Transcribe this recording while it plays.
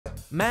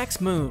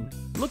Max Moon,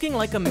 looking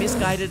like a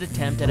misguided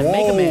attempt at a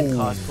Mega Man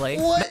cosplay.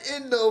 What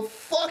in the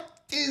fuck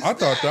is I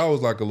thought that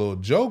was like a little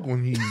joke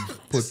when he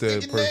put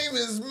that. His name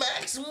is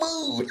Max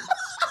Moon.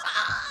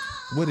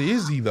 What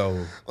is he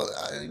though?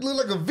 He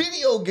look like a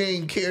video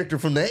game character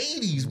from the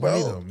 80s, bro.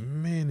 Wait a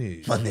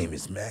minute. My name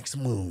is Max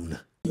Moon.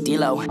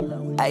 D-Lo,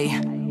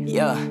 ayy,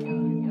 yeah.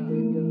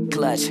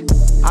 Clutch.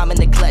 I'm in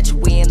the clutch,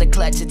 we in the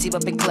clutch, it's team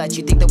up in clutch.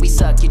 You think that we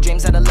suck, your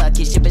dreams are the luck,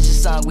 your ship is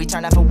just sung, we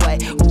turn off away.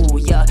 Ooh,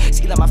 yeah,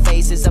 skin on my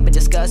face is up in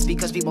disgust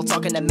because people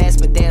talking a mess,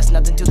 but there's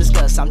nothing to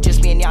discuss. I'm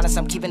just being honest,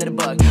 I'm keeping it a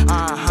bug.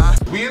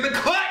 We in the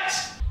clutch!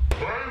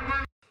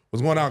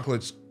 What's going on,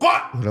 Clutch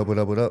Squad? What up, what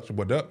up, what up?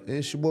 What up?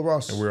 It's your boy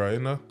Ross. And we're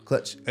in the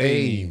Clutch.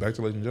 Hey, back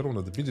to ladies and gentlemen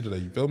of the video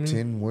today, you feel me?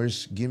 10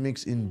 worst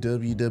gimmicks in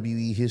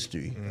WWE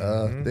history.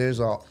 There's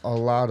a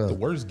lot of The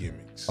worst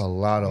gimmicks. a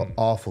lot of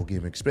awful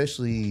gimmicks,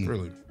 especially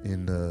Really?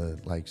 in the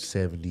like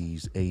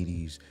 70s,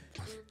 80s,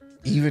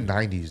 even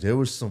 90s. There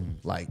was some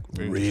like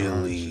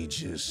really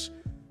just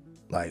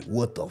like,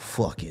 what the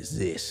fuck is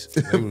this?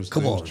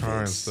 Come on,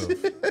 trying Vince. stuff.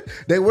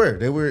 They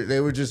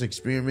were just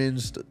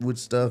experimenting with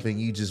stuff, and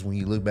you just, when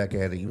you look back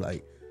at it, you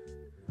like,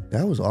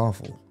 that was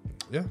awful.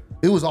 Yeah.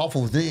 It was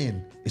awful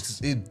then. It's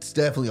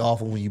definitely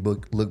awful when you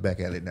look back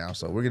at it now.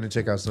 So we're gonna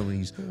check out some of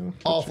these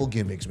awful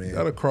gimmicks, man. You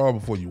gotta crawl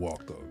before you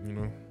walk, though. You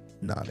know.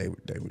 Nah, they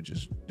were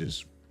just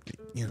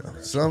you know,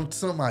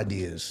 some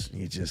ideas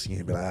you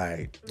be like, all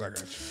right, I got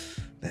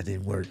you. that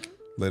didn't work.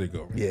 Let it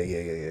go.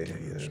 Yeah.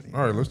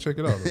 All right, let's check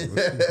it out.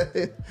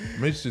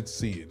 Mitch should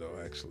see it though.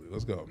 Actually,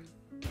 let's go.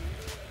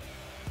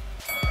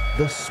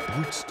 The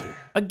Sportster.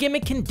 A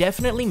gimmick can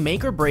definitely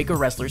make or break a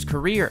wrestler's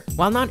career.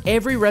 While not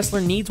every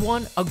wrestler needs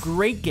one, a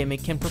great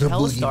gimmick can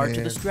propel a star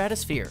to the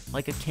stratosphere,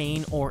 like a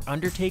Kane or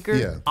Undertaker.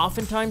 Yeah.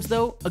 Oftentimes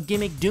though, a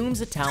gimmick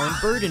dooms a talent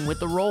burdened with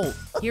the role.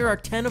 Here are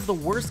 10 of the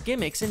worst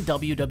gimmicks in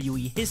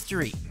WWE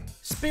history.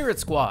 Spirit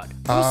Squad.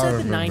 Who said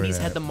the 90s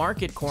had the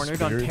market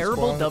cornered on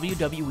terrible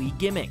WWE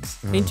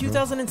gimmicks? In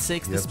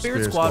 2006, the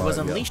Spirit Squad was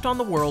unleashed on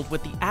the world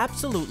with the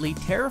absolutely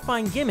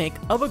terrifying gimmick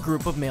of a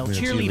group of male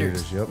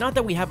cheerleaders. Not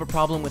that we have a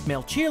problem with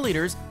male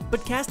cheerleaders,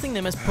 but casting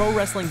them as pro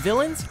wrestling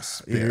villains?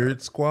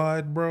 Spirit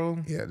Squad, bro.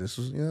 Yeah, this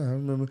was, I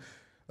remember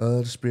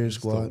the Spirit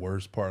Squad. The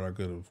worst part I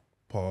could have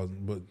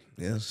paused, but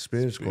yeah,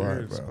 Spirit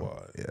Squad, bro.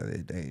 Squad. Yeah,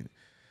 they ain't.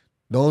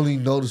 The only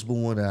noticeable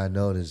one that I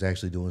know that's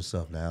actually doing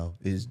stuff now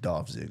is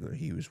Dolph Ziggler.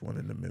 He was one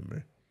of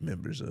the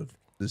members of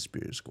the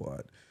Spirit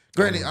Squad.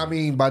 Granted, I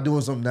mean, by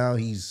doing something now,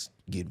 he's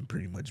getting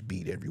pretty much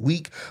beat every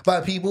week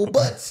by people,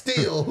 but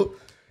still,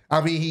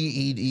 I mean,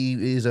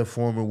 he is a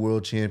former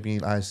world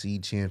champion,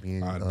 IC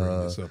champion. I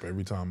bring this up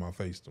every time I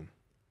faced him.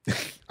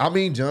 I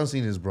mean, John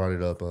Cena has brought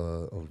it up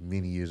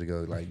many years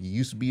ago. Like, you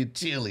used to be a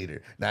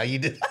cheerleader. Now you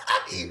did.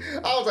 I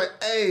was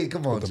like, hey,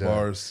 come on, With the John.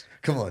 bars.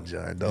 Come on,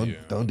 John.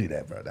 Don't do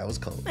that, bro. That was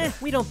cold.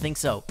 We don't think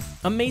so.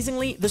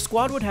 Amazingly, the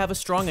squad would have a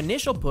strong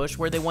initial push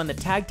where they won the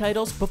tag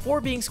titles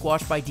before being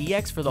squashed by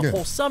DX for the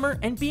whole summer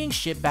and being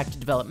shipped back to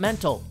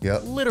developmental.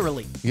 Yep.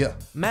 Literally. Yeah.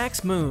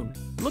 Max Moon,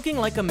 looking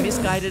like a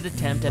misguided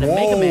attempt at a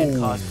Mega Man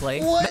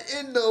cosplay. What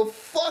in the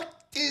fuck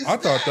is I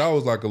thought that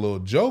was like a little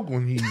joke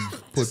when he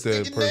put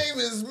that. His name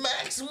is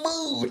Max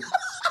Moon.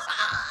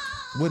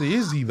 What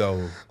is he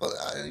though?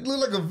 He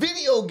look like a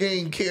video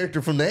game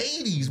character from the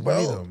 80s, bro.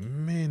 Wait a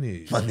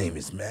minute. My name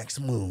is Max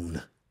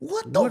Moon.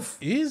 What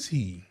is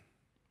he?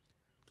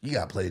 You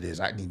gotta play this.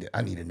 I need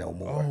to know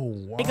more. Oh,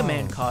 wow. Mega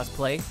Man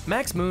cosplay.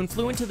 Max Moon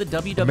flew into the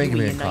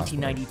WWE in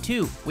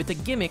 1992 with a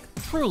gimmick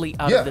truly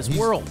out of this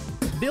world.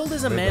 Billed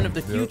as a man of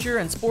the future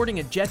and sporting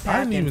a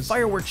jetpack and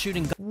fireworks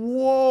shooting.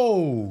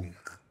 Whoa.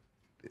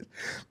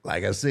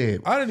 Like I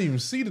said, I didn't even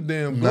see the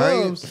damn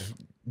gloves.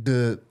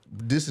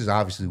 This is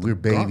obviously, we're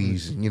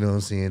babies, you know what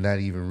I'm saying? Not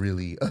even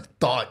really a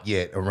thought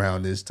yet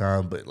around this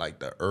time, but like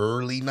the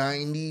early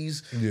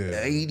 90s,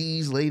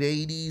 80s, late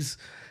 80s,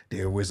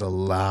 there was a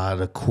lot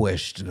of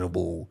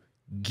questionable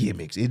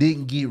gimmicks. It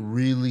didn't get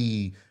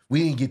we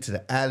didn't get to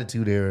the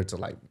Attitude Era to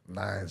like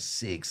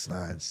 96,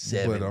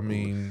 97. But I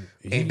mean,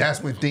 and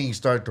that's when things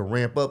started to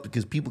ramp up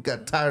because people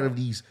got tired of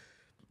these,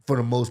 for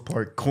the most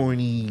part,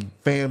 corny,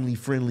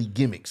 family-friendly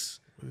gimmicks.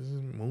 What is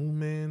it, Moon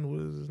Man? What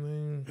is his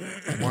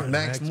name?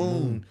 Max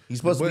Moon. He's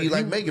supposed to be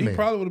like Mega Man. He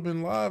probably would have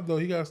been live though.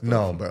 He got stuff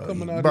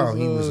coming out.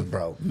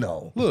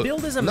 No. Look,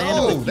 billed as a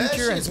man of the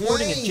future and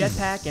sporting a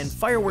jetpack and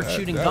fireworks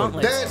shooting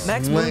gauntlets,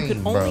 Max Moon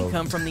could only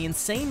come from the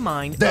insane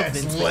mind of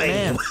Vince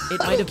McMahon. It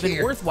might have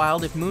been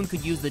worthwhile if Moon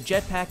could use the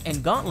jetpack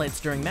and gauntlets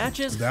during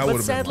matches,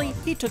 but sadly,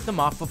 he took them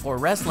off before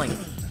wrestling.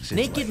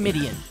 Naked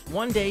Midian.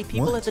 One day,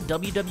 people at the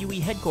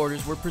WWE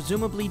headquarters were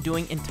presumably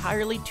doing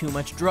entirely too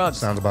much drugs.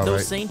 Sounds about right.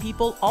 Those same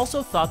people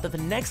also thought that the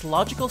next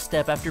logical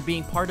step after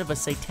being part of a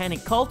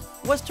satanic cult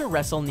was to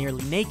wrestle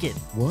nearly naked.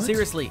 What?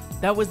 Seriously,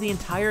 that was the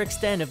entire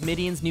extent of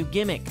Midian's new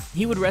gimmick.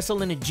 He would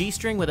wrestle in a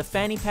G-string with a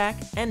fanny pack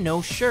and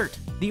no shirt.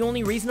 The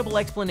only reasonable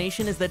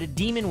explanation is that a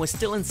demon was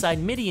still inside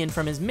Midian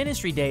from his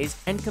ministry days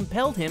and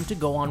compelled him to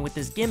go on with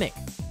this gimmick.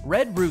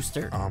 Red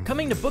Rooster.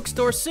 Coming to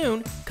bookstores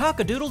soon,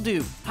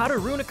 Cock-a-Doodle-Doo. How to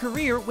ruin a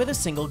career with a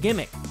single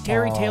gimmick.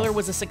 Terry Taylor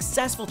was a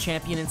successful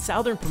champion in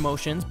Southern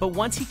promotions, but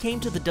once he came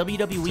to the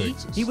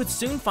WWE, he would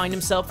soon find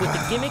himself with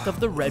the gimmick of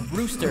the Red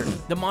Rooster.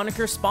 The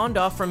moniker spawned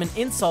off from an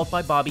insult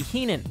by Bobby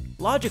Heenan.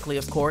 Logically,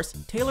 of course,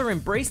 Taylor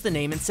embraced the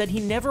name and said he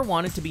never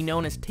wanted to be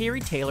known as Terry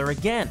Taylor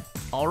again.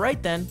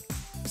 Alright then.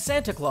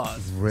 Santa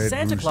Claus.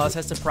 Santa Claus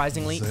has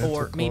surprisingly,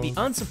 or maybe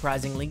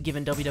unsurprisingly,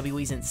 given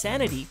WWE's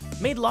insanity,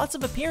 made lots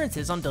of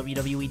appearances on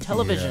WWE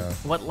television. Yeah.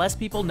 What less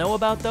people know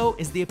about, though,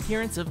 is the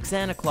appearance of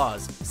Santa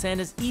Claus,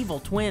 Santa's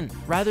evil twin.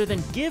 Rather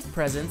than give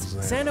presents,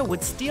 Santa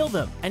would steal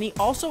them, and he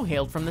also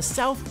hailed from the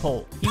South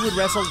Pole. He would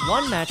wrestle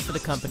one match for the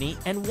company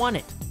and won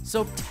it.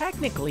 So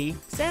technically,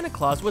 Santa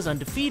Claus was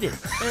undefeated.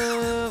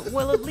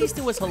 Well, at least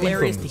it was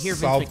hilarious to hear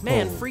Vince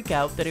McMahon freak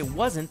out that it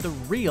wasn't the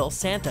real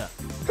Santa.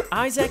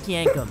 Isaac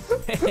Yankem.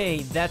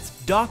 Hey, that's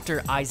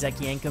Dr. Isaac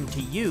Yankem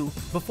to you.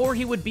 Before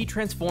he would be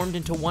transformed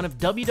into one of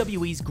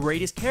WWE's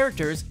greatest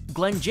characters,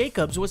 Glenn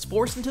Jacobs was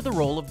forced into the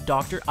role of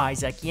Dr.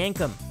 Isaac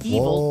Yankem,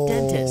 evil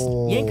dentist.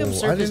 Yankem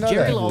served as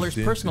Jerry Lawler's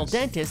personal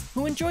dentist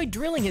who enjoyed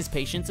drilling his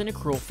patients in a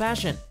cruel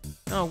fashion.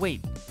 Oh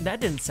wait, that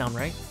didn't sound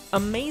right.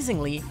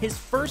 Amazingly, his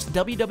first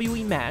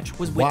WWE match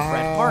was with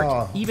Bret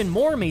Hart. Even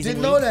more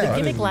amazingly, the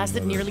gimmick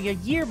lasted nearly a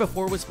year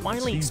before it was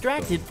finally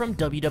extracted from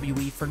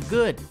WWE for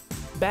good.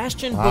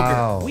 Bastion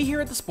Booger. We here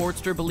at the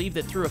Sportster believe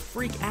that through a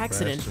freak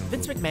accident,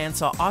 Vince McMahon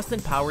saw Austin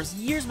Powers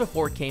years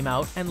before it came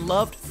out and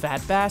loved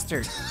Fat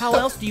Bastard. How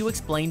else do you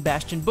explain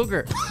Bastion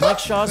Booger? Mike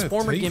Shaw's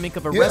former gimmick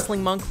of a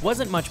wrestling monk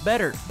wasn't much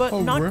better,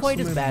 but not quite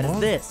as bad as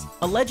this.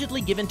 Allegedly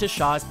given to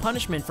Shaw as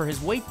punishment for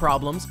his weight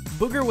problems,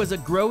 Booger was a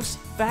gross,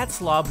 fat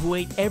slob who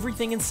ate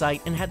everything in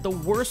sight and had the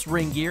worst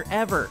ring gear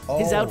ever.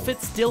 His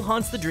outfit still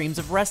haunts the dreams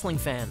of wrestling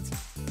fans.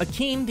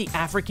 Akeem the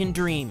African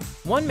Dream.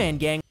 One-man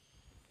gang.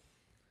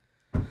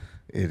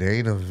 It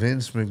ain't a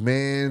Vince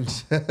McMahon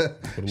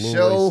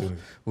show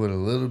with a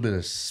little bit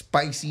of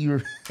spicy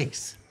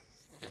race.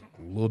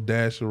 A little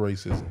dash of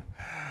racism.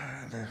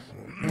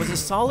 Was a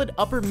solid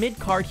upper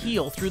mid-card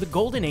heel through the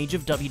golden age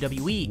of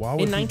WWE. In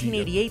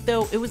 1988,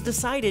 though, it was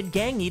decided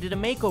Gang needed a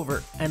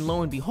makeover, and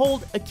lo and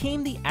behold,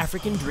 Akeem the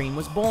African Dream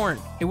was born.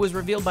 It was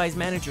revealed by his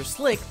manager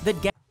Slick that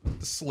Gang...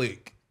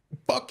 Slick.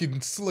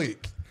 Fucking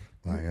Slick.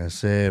 Like I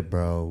said,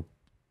 bro,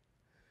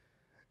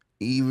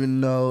 even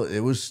though it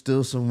was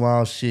still some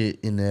wild shit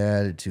in the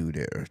Attitude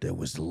Era, there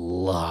was a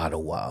lot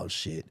of wild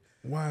shit.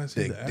 Why is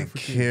he the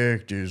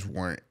characters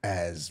weren't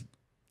as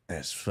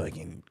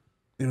fucking...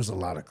 There was a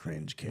lot of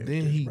cringe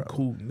characters. Then he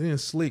cool. Then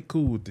Slick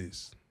cool with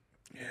this.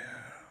 Yeah.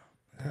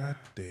 God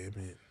damn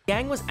it.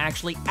 Gang was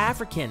actually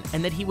African,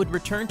 and that he would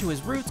return to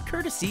his roots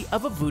courtesy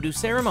of a voodoo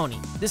ceremony.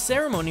 The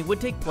ceremony would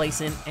take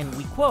place in, and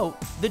we quote,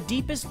 the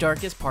deepest,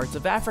 darkest parts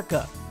of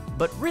Africa,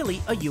 but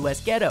really a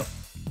US ghetto.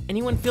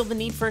 Anyone feel the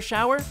need for a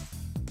shower?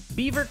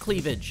 Beaver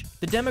cleavage.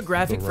 The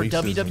demographic for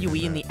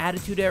WWE in the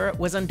Attitude Era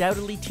was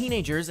undoubtedly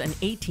teenagers and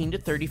 18 to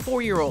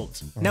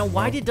 34-year-olds. Now,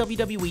 why did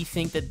WWE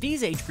think that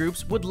these age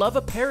groups would love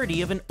a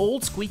parody of an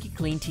old squeaky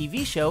clean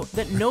TV show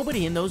that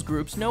nobody in those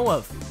groups know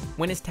of?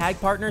 When his tag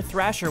partner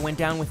Thrasher went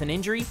down with an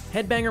injury,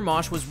 Headbanger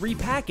Mosh was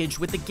repackaged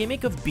with the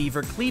gimmick of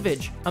Beaver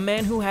cleavage, a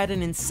man who had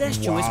an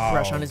incestuous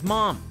crush on his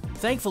mom.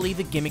 Thankfully,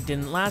 the gimmick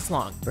didn't last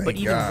long, but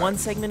even one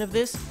segment of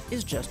this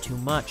is just too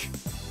much.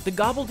 The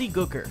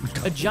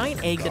Gobbledygooker, a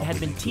giant egg that had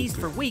been teased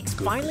for weeks,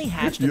 finally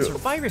hatched at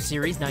Survivor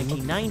Series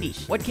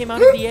 1990. What came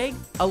out of the egg?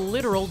 A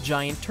literal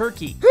giant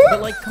turkey.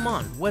 But like, come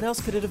on, what else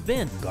could it have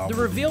been? The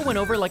reveal went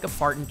over like a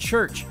fart in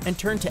church, and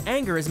turned to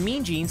anger as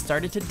Mean Gene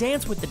started to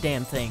dance with the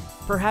damn thing.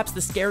 Perhaps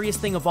the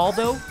scariest thing of all,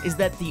 though, is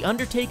that The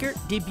Undertaker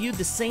debuted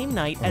the same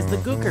night as the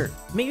Gooker.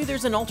 Maybe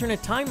there's an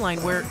alternate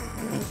timeline where...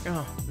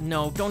 Oh,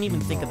 no, don't even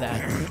think of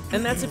that.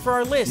 And that's it for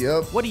our list.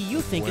 What do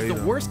you think is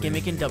the worst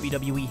gimmick in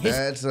WWE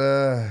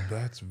history?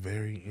 That's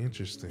very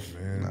interesting,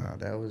 man. Nah,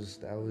 that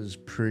was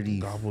pretty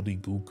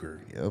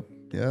gobbledygooker.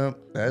 Yep.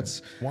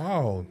 That's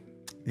wow.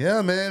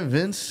 Yeah, man.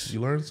 Vince,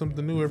 you learn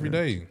something new every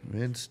day.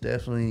 Vince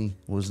definitely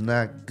was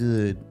not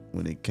good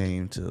when it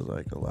came to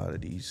like a lot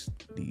of these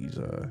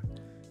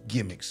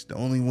gimmicks. The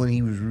only one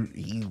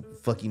he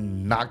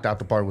fucking knocked out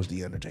the park was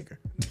The Undertaker.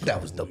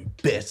 That was the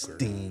best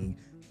thing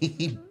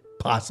he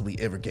possibly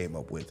ever came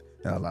up with.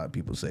 Now, a lot of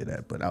people say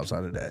that, but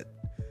outside of that,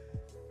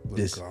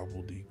 this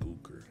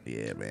gobbledygooker.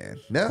 Yeah, man.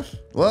 Yeah.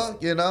 Well,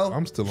 you know,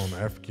 I'm still on the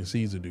African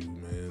Caesar dude,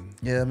 man.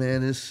 Yeah,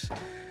 man.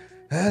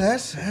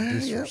 That's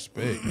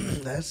disrespect.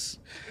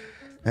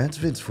 That's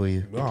Vince for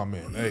you. Oh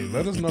man, hey,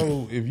 let us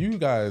know if you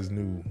guys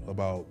knew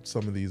about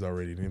some of these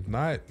already. And if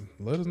not,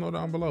 let us know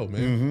down below,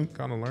 man.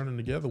 Kind of learning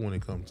together when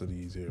it comes to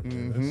these here,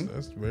 man.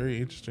 That's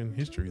very interesting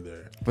history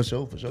there. For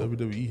sure.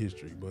 WWE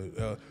history,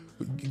 but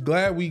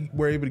glad we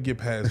were able to get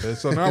past that.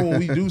 So now when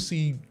we do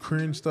see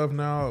cringe stuff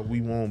now,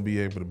 we won't be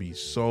able to be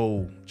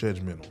so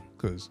judgmental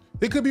because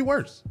it could be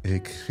worse.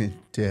 It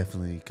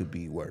definitely could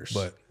be worse.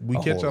 But we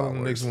catch y'all on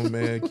the next one,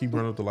 man. Keep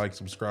running up the like,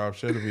 subscribe,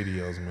 share the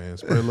videos, man.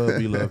 Spread love,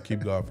 be love,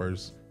 keep God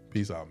first.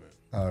 Peace out, man.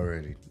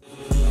 Alrighty.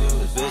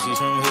 bitch, she's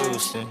from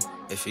Houston.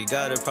 If you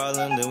got a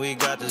problem, then we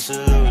got the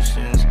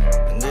solutions.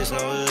 And there's no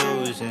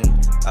illusion.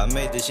 I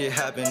made this shit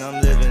happen,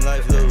 I'm living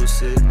life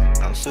lucid.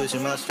 I'm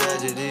switching my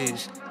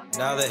strategies.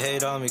 Now they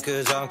hate on me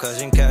cause I'm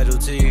causing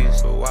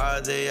casualties. But why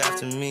are they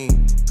after me?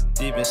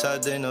 Deep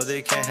inside they know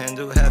they can't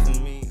handle half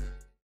of me.